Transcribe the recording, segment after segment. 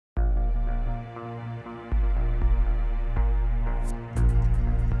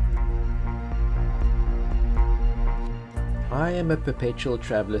I am a perpetual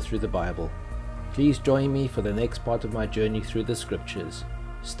traveler through the Bible. Please join me for the next part of my journey through the scriptures.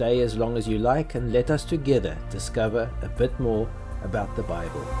 Stay as long as you like and let us together discover a bit more about the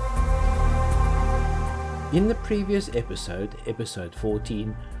Bible. In the previous episode, episode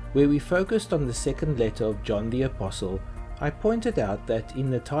 14, where we focused on the second letter of John the Apostle, I pointed out that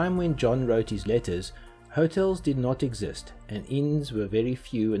in the time when John wrote his letters, hotels did not exist and inns were very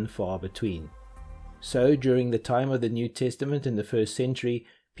few and far between. So during the time of the New Testament in the first century,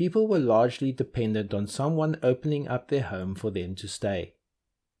 people were largely dependent on someone opening up their home for them to stay.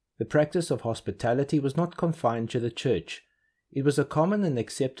 The practice of hospitality was not confined to the church. It was a common and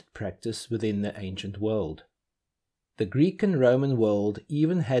accepted practice within the ancient world. The Greek and Roman world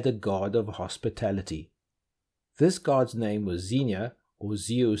even had a god of hospitality. This god's name was Xenia, or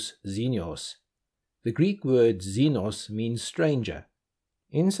Zeus Xenios. The Greek word xenos means stranger.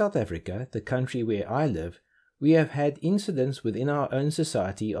 In South Africa, the country where I live, we have had incidents within our own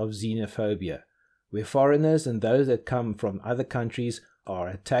society of xenophobia, where foreigners and those that come from other countries are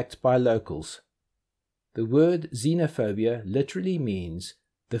attacked by locals. The word xenophobia literally means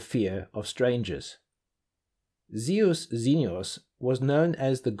the fear of strangers. Zeus Xenios was known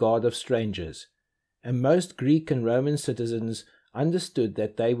as the god of strangers, and most Greek and Roman citizens understood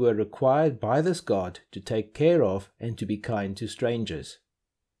that they were required by this god to take care of and to be kind to strangers.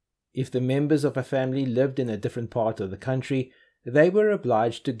 If the members of a family lived in a different part of the country, they were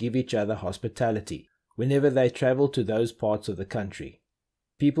obliged to give each other hospitality whenever they travelled to those parts of the country.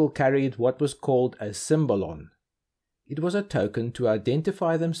 People carried what was called a symbolon. It was a token to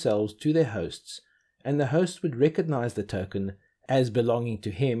identify themselves to their hosts, and the host would recognize the token as belonging to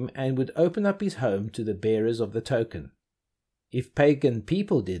him and would open up his home to the bearers of the token. If pagan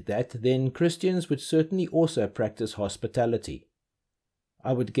people did that, then Christians would certainly also practice hospitality.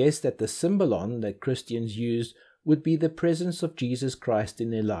 I would guess that the symbolon that Christians used would be the presence of Jesus Christ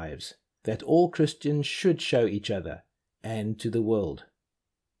in their lives, that all Christians should show each other, and to the world.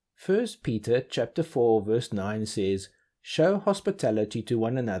 1 Peter chapter 4 verse 9 says, "Show hospitality to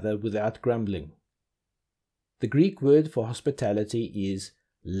one another without grumbling." The Greek word for hospitality is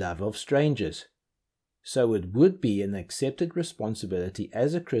love of strangers. So it would be an accepted responsibility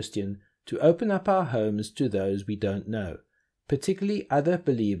as a Christian to open up our homes to those we don't know, particularly other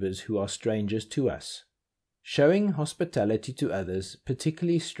believers who are strangers to us. Showing hospitality to others,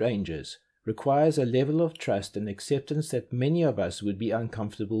 particularly strangers, requires a level of trust and acceptance that many of us would be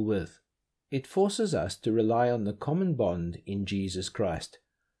uncomfortable with. It forces us to rely on the common bond in Jesus Christ,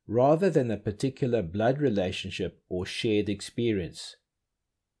 rather than a particular blood relationship or shared experience.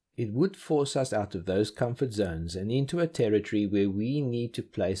 It would force us out of those comfort zones and into a territory where we need to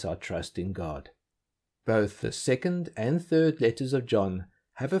place our trust in God. Both the second and third letters of John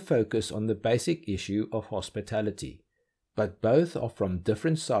have a focus on the basic issue of hospitality, but both are from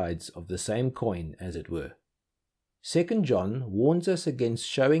different sides of the same coin, as it were. 2 John warns us against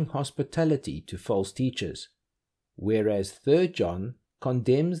showing hospitality to false teachers, whereas 3 John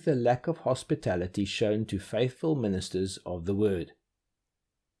condemns the lack of hospitality shown to faithful ministers of the word.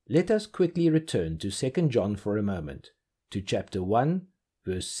 Let us quickly return to 2 John for a moment, to chapter 1,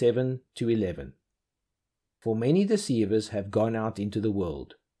 verse 7 to 11. For many deceivers have gone out into the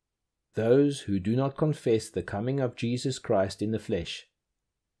world, those who do not confess the coming of Jesus Christ in the flesh.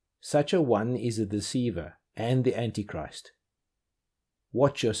 Such a one is a deceiver and the Antichrist.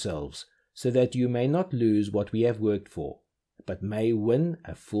 Watch yourselves, so that you may not lose what we have worked for, but may win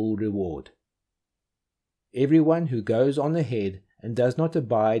a full reward. Everyone who goes on ahead and does not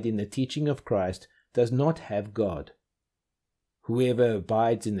abide in the teaching of Christ does not have God. Whoever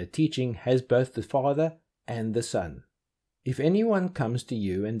abides in the teaching has both the Father and the Son. If anyone comes to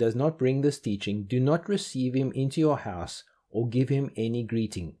you and does not bring this teaching, do not receive him into your house or give him any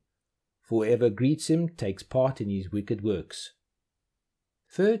greeting, for whoever greets him takes part in his wicked works.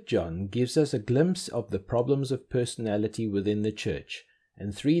 3 John gives us a glimpse of the problems of personality within the church,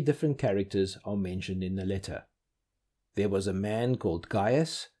 and 3 different characters are mentioned in the letter. There was a man called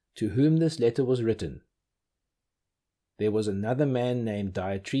Gaius, to whom this letter was written. There was another man named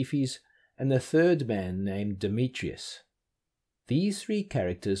Diotrephes, and a third man named Demetrius. These 3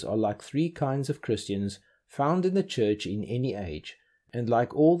 characters are like 3 kinds of Christians found in the church in any age, and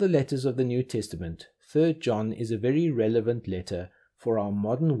like all the letters of the New Testament, 3 John is a very relevant letter for our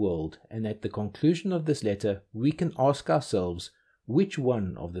modern world, and at the conclusion of this letter we can ask ourselves, which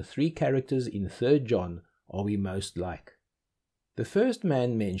one of the 3 characters in 3 John are we most like? The first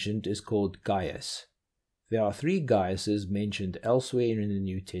man mentioned is called Gaius. There are 3 Gaiuses mentioned elsewhere in the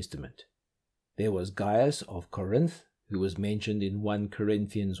New Testament. There was Gaius of Corinth, who was mentioned in 1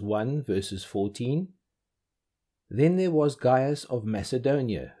 Corinthians 1 verses 14. Then there was Gaius of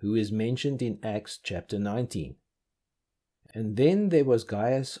Macedonia, who is mentioned in Acts chapter 19. And then there was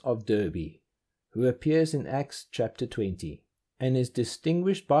Gaius of Derbe, who appears in Acts chapter 20, and is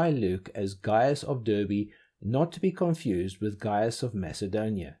distinguished by Luke as Gaius of Derbe, not to be confused with Gaius of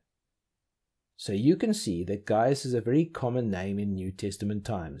Macedonia. So you can see that Gaius is a very common name in New Testament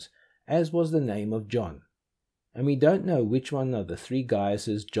times, as was the name of John. And we don't know which one of the three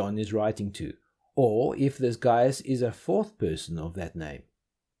Gaiuses John is writing to, or if this Gaius is a fourth person of that name.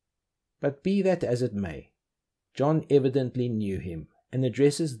 But be that as it may, John evidently knew him, and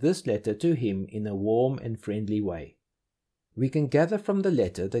addresses this letter to him in a warm and friendly way. We can gather from the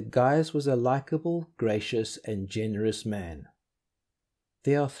letter that Gaius was a likable, gracious, and generous man.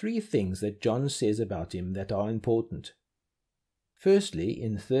 There are three things that John says about him that are important. Firstly,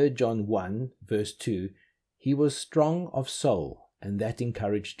 in 3 John 1, verse 2, he was strong of soul, and that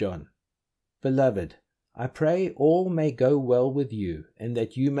encouraged John. Beloved, I pray all may go well with you, and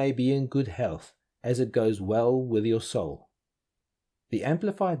that you may be in good health, as it goes well with your soul. The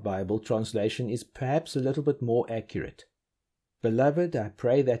Amplified Bible translation is perhaps a little bit more accurate. Beloved, I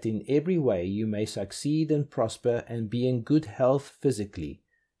pray that in every way you may succeed and prosper and be in good health physically,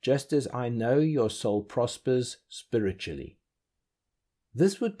 just as I know your soul prospers spiritually.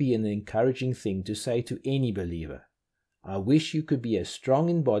 This would be an encouraging thing to say to any believer. I wish you could be as strong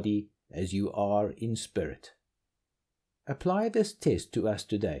in body as you are in spirit. Apply this test to us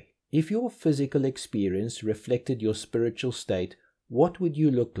today. If your physical experience reflected your spiritual state, what would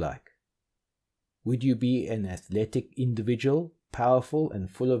you look like? Would you be an athletic individual, powerful and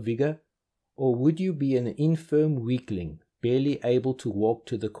full of vigor? Or would you be an infirm weakling, barely able to walk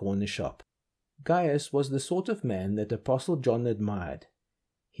to the corner shop? Gaius was the sort of man that Apostle John admired.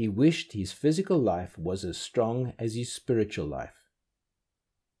 He wished his physical life was as strong as his spiritual life.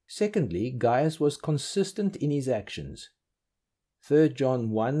 Secondly, Gaius was consistent in his actions. 3 John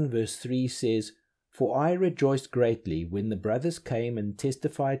 1 verse 3 says, For I rejoiced greatly when the brothers came and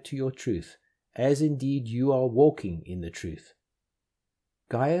testified to your truth, as indeed you are walking in the truth.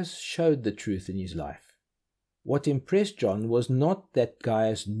 Gaius showed the truth in his life. What impressed John was not that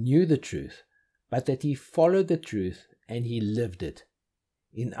Gaius knew the truth, but that he followed the truth and he lived it.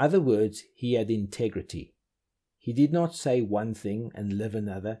 In other words, he had integrity. He did not say one thing and live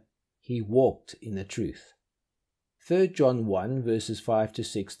another. He walked in the truth. 3 John 1 verses 5 to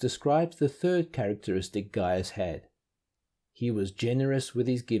 6 describes the third characteristic Gaius had. He was generous with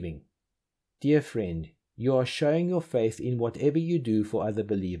his giving. Dear friend, you are showing your faith in whatever you do for other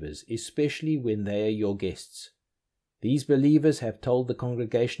believers, especially when they are your guests. These believers have told the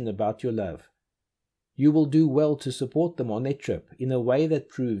congregation about your love. You will do well to support them on their trip in a way that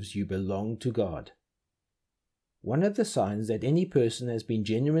proves you belong to God. One of the signs that any person has been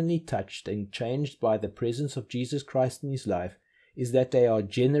genuinely touched and changed by the presence of Jesus Christ in his life is that they are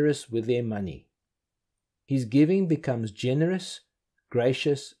generous with their money. His giving becomes generous,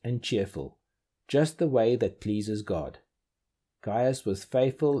 gracious, and cheerful, just the way that pleases God. Gaius was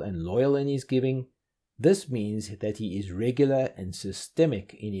faithful and loyal in his giving. This means that he is regular and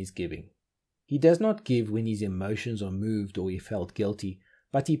systemic in his giving. He does not give when his emotions are moved or he felt guilty,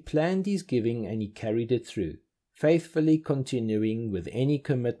 but he planned his giving and he carried it through, faithfully continuing with any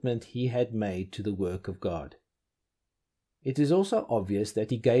commitment he had made to the work of God. It is also obvious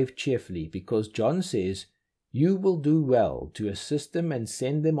that he gave cheerfully because John says, You will do well to assist them and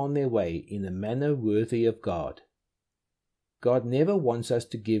send them on their way in a manner worthy of God. God never wants us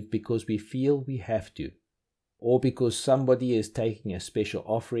to give because we feel we have to, or because somebody is taking a special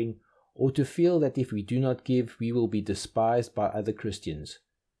offering, or to feel that if we do not give, we will be despised by other Christians.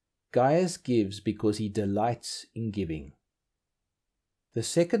 Gaius gives because he delights in giving. The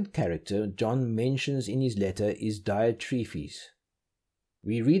second character John mentions in his letter is Diotrephes.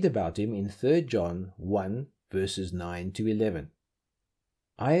 We read about him in 3 John 1 verses 9 to 11.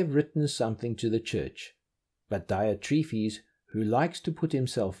 I have written something to the church, but Diotrephes, who likes to put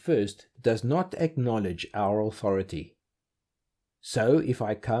himself first, does not acknowledge our authority. So if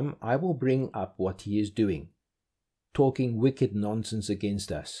I come, I will bring up what he is doing, talking wicked nonsense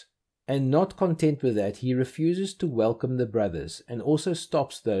against us. And not content with that, he refuses to welcome the brothers and also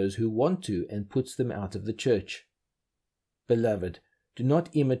stops those who want to and puts them out of the church. Beloved, do not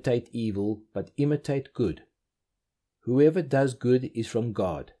imitate evil, but imitate good. Whoever does good is from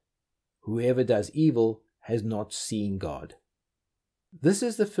God. Whoever does evil has not seen God. This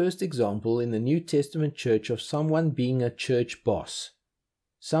is the first example in the New Testament church of someone being a church boss,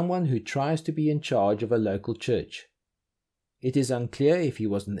 someone who tries to be in charge of a local church. It is unclear if he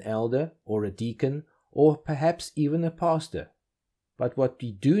was an elder or a deacon or perhaps even a pastor, but what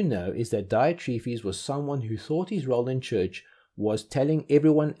we do know is that Diotrephes was someone who thought his role in church was telling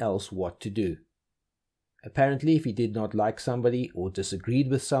everyone else what to do. Apparently, if he did not like somebody or disagreed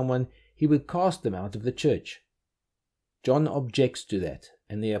with someone, he would cast them out of the church. John objects to that,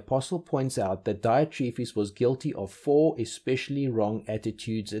 and the apostle points out that Diotrephes was guilty of 4 especially wrong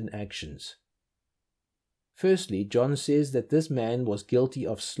attitudes and actions. Firstly, John says that this man was guilty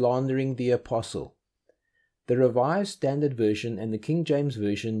of slandering the apostle. The Revised Standard Version and the King James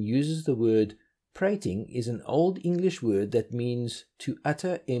Version uses the word prating is an Old English word that means to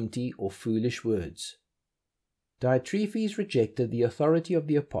utter empty or foolish words. Diotrephes rejected the authority of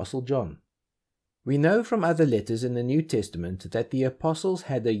the Apostle John. We know from other letters in the New Testament that the apostles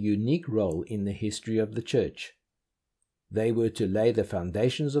had a unique role in the history of the church. They were to lay the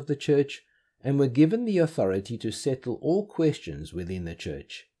foundations of the church and were given the authority to settle all questions within the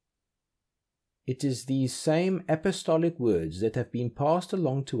church. It is these same apostolic words that have been passed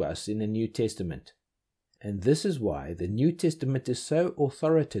along to us in the New Testament, and this is why the New Testament is so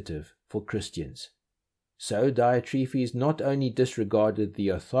authoritative for Christians. So Diotrephes not only disregarded the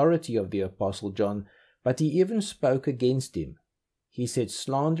authority of the Apostle John, but he even spoke against him. He said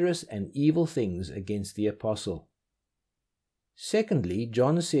slanderous and evil things against the apostle. Secondly,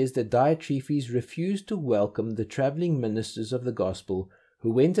 John says that Diotrephes refused to welcome the traveling ministers of the gospel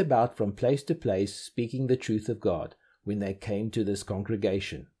who went about from place to place speaking the truth of God when they came to this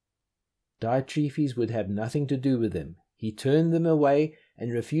congregation. Diotrephes would have nothing to do with them. He turned them away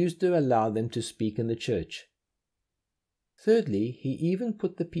and refused to allow them to speak in the church. Thirdly, he even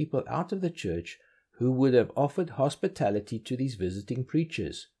put the people out of the church who would have offered hospitality to these visiting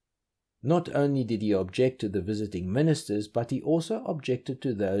preachers. Not only did he object to the visiting ministers, but he also objected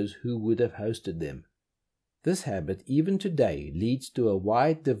to those who would have hosted them. This habit, even today, leads to a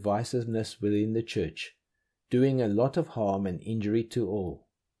wide divisiveness within the church, doing a lot of harm and injury to all.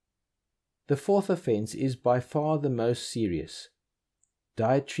 The fourth offense is by far the most serious.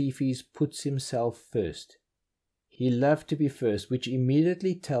 Diotrephes puts himself first. He loved to be first, which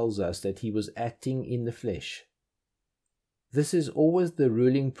immediately tells us that he was acting in the flesh. This is always the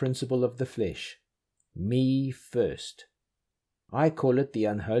ruling principle of the flesh. Me first. I call it the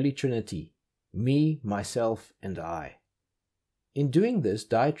unholy trinity. Me, myself, and I. In doing this,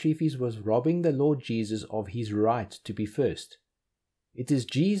 Diotrephes was robbing the Lord Jesus of his right to be first. It is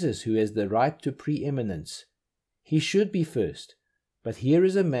Jesus who has the right to preeminence. He should be first, but here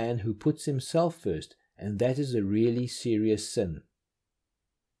is a man who puts himself first, and that is a really serious sin.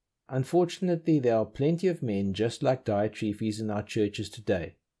 Unfortunately, there are plenty of men just like Diotrephes in our churches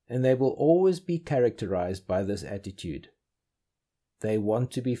today, and they will always be characterized by this attitude. They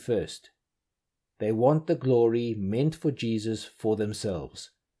want to be first. They want the glory meant for Jesus for themselves.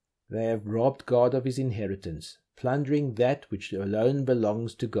 They have robbed God of his inheritance, plundering that which alone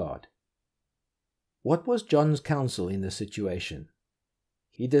belongs to God. What was John's counsel in this situation?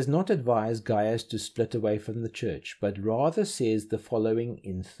 He does not advise Gaius to split away from the church, but rather says the following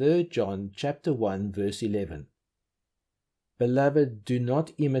in 3 John chapter 1 verse 11. Beloved, do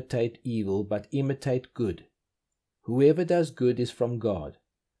not imitate evil, but imitate good. Whoever does good is from God.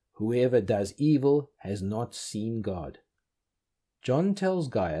 Whoever does evil has not seen God. John tells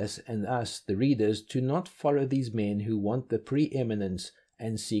Gaius and us, the readers, to not follow these men who want the preeminence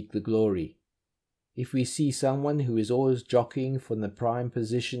and seek the glory. If we see someone who is always jockeying for the prime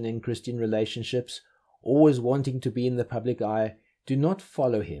position in Christian relationships, always wanting to be in the public eye, do not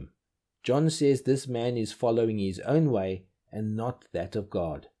follow him. John says this man is following his own way and not that of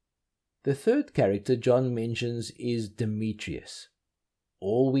God. The third character John mentions is Demetrius.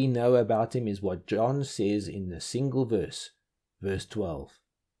 All we know about him is what John says in a single verse. Verse 12.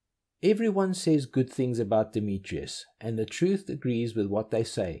 Everyone says good things about Demetrius, and the truth agrees with what they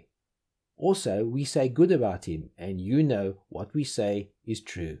say. Also, we say good about him, and you know what we say is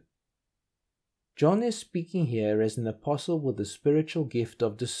true. John is speaking here as an apostle with the spiritual gift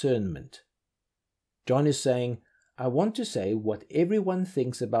of discernment. John is saying, I want to say what everyone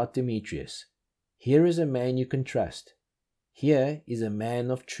thinks about Demetrius. Here is a man you can trust. Here is a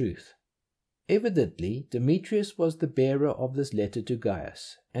man of truth. Evidently, Demetrius was the bearer of this letter to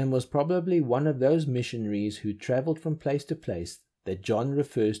Gaius, and was probably one of those missionaries who traveled from place to place that John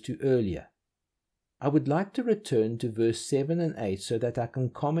refers to earlier. I would like to return to verse 7 and 8 so that I can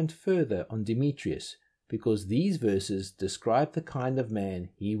comment further on Demetrius, because these verses describe the kind of man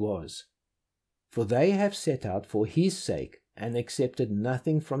he was. For they have set out for his sake, and accepted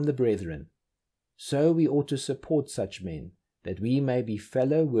nothing from the brethren. So we ought to support such men, that we may be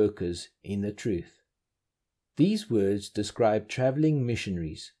fellow workers in the truth. These words describe traveling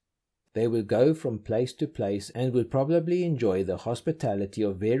missionaries. They would go from place to place and would probably enjoy the hospitality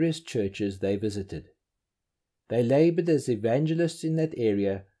of various churches they visited. They labored as evangelists in that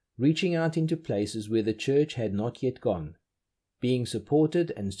area, reaching out into places where the church had not yet gone, being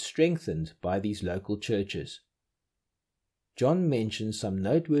supported and strengthened by these local churches. John mentions some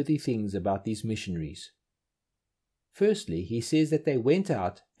noteworthy things about these missionaries. Firstly, he says that they went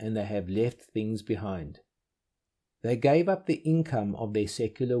out and they have left things behind. They gave up the income of their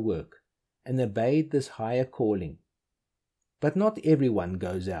secular work and obeyed this higher calling. But not everyone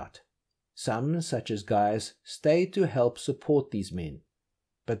goes out. Some, such as Gaius, stayed to help support these men,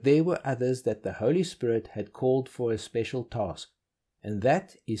 but there were others that the Holy Spirit had called for a special task, and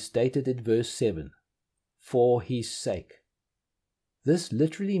that is stated in verse 7, for his sake. This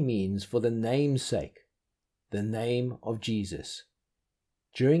literally means for the name's sake, the name of Jesus.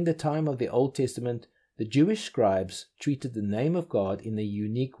 During the time of the Old Testament, the Jewish scribes treated the name of God in a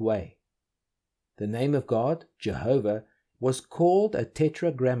unique way. The name of God, Jehovah, was called a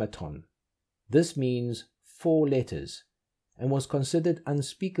tetragrammaton. This means 4 letters, and was considered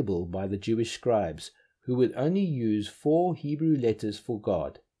unspeakable by the Jewish scribes, who would only use 4 Hebrew letters for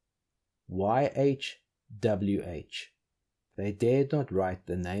God, YHWH. They dared not write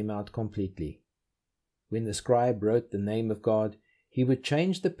the name out completely. When the scribe wrote the name of God, he would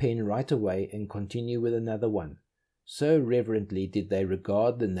change the pen right away and continue with another one. So reverently did they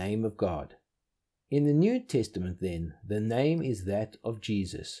regard the name of God. In the New Testament, then, the name is that of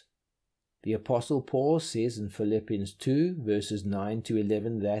Jesus. The Apostle Paul says in Philippians 2, verses 9 to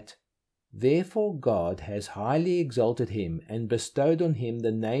 11 that, "Therefore God has highly exalted him and bestowed on him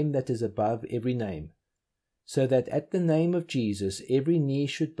the name that is above every name, so that at the name of Jesus every knee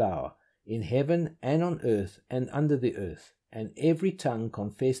should bow, in heaven and on earth and under the earth, and every tongue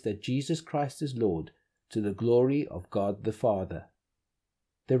confess that Jesus Christ is Lord, to the glory of God the Father."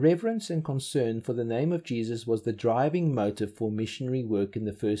 The reverence and concern for the name of Jesus was the driving motive for missionary work in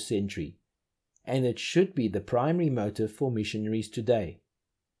the first century, and it should be the primary motive for missionaries today.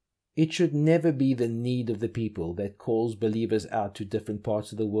 It should never be the need of the people that calls believers out to different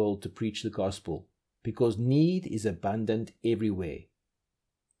parts of the world to preach the gospel, because need is abundant everywhere.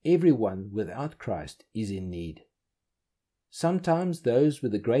 Everyone without Christ is in need. Sometimes those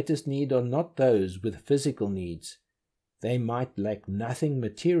with the greatest need are not those with physical needs. They might lack nothing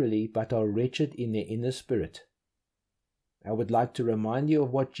materially, but are wretched in their inner spirit. I would like to remind you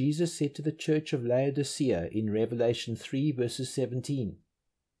of what Jesus said to the church of Laodicea in Revelation 3 verses 17.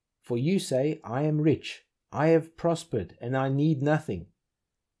 "For you say, I am rich, I have prospered, and I need nothing.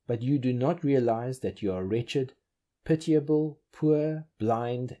 But you do not realize that you are wretched, pitiable, poor,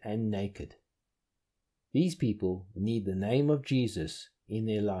 blind, and naked." These people need the name of Jesus in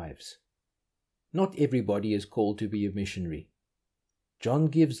their lives. Not everybody is called to be a missionary. John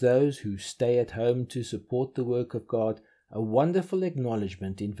gives those who stay at home to support the work of God a wonderful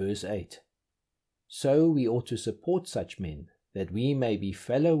acknowledgement in verse 8. So we ought to support such men, that we may be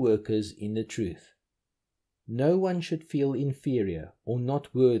fellow workers in the truth. No one should feel inferior or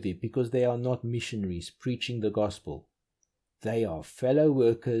not worthy because they are not missionaries preaching the gospel. They are fellow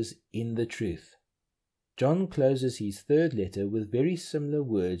workers in the truth. John closes his third letter with very similar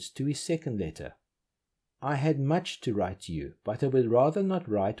words to his second letter. "I had much to write to you, but I would rather not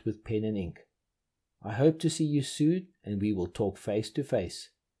write with pen and ink. I hope to see you soon, and we will talk face to face.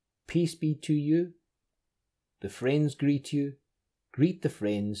 Peace be to you. The friends greet you. Greet the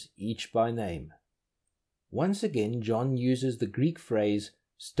friends, each by name." Once again, John uses the Greek phrase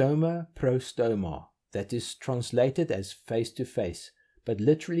stoma pro stoma, that is translated as face to face, but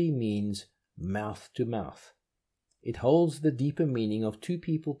literally means mouth to mouth. It holds the deeper meaning of two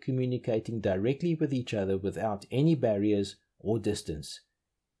people communicating directly with each other without any barriers or distance.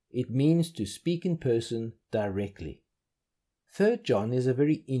 It means to speak in person directly. 3rd John is a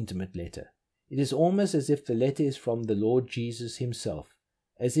very intimate letter. It is almost as if the letter is from the Lord Jesus himself,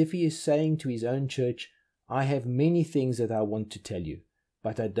 as if he is saying to his own church, "I have many things that I want to tell you,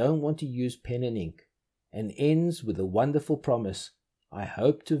 but I don't want to use pen and ink," and ends with a wonderful promise, "I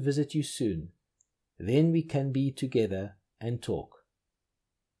hope to visit you soon. Then we can be together and talk."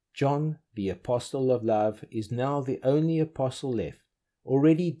 John, the apostle of love, is now the only apostle left,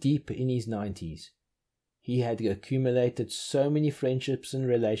 already deep in his 90s. He had accumulated so many friendships and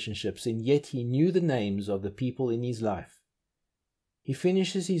relationships, and yet he knew the names of the people in his life. He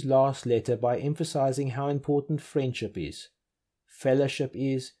finishes his last letter by emphasizing how important friendship is, fellowship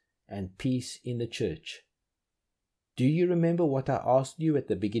is, and peace in the church. Do you remember what I asked you at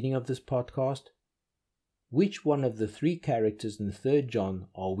the beginning of this podcast? Which one of the 3 characters in 3rd John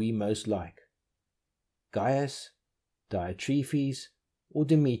are we most like? Gaius, Diotrephes, or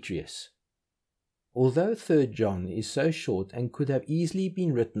Demetrius. Although 3rd John is so short and could have easily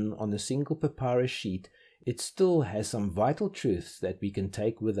been written on a single papyrus sheet, it still has some vital truths that we can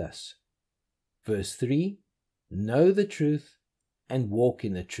take with us. Verse 3, know the truth and walk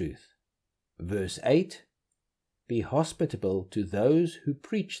in the truth. Verse 8, be hospitable to those who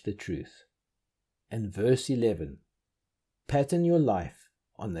preach the truth. And verse 11, pattern your life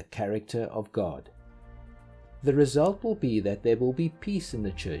on the character of God. The result will be that there will be peace in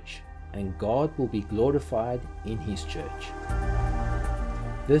the church, and God will be glorified in His church.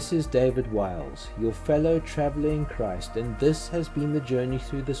 This is David Wiles, your fellow traveler in Christ, and this has been the Journey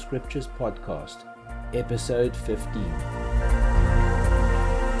Through the Scriptures podcast, episode 15.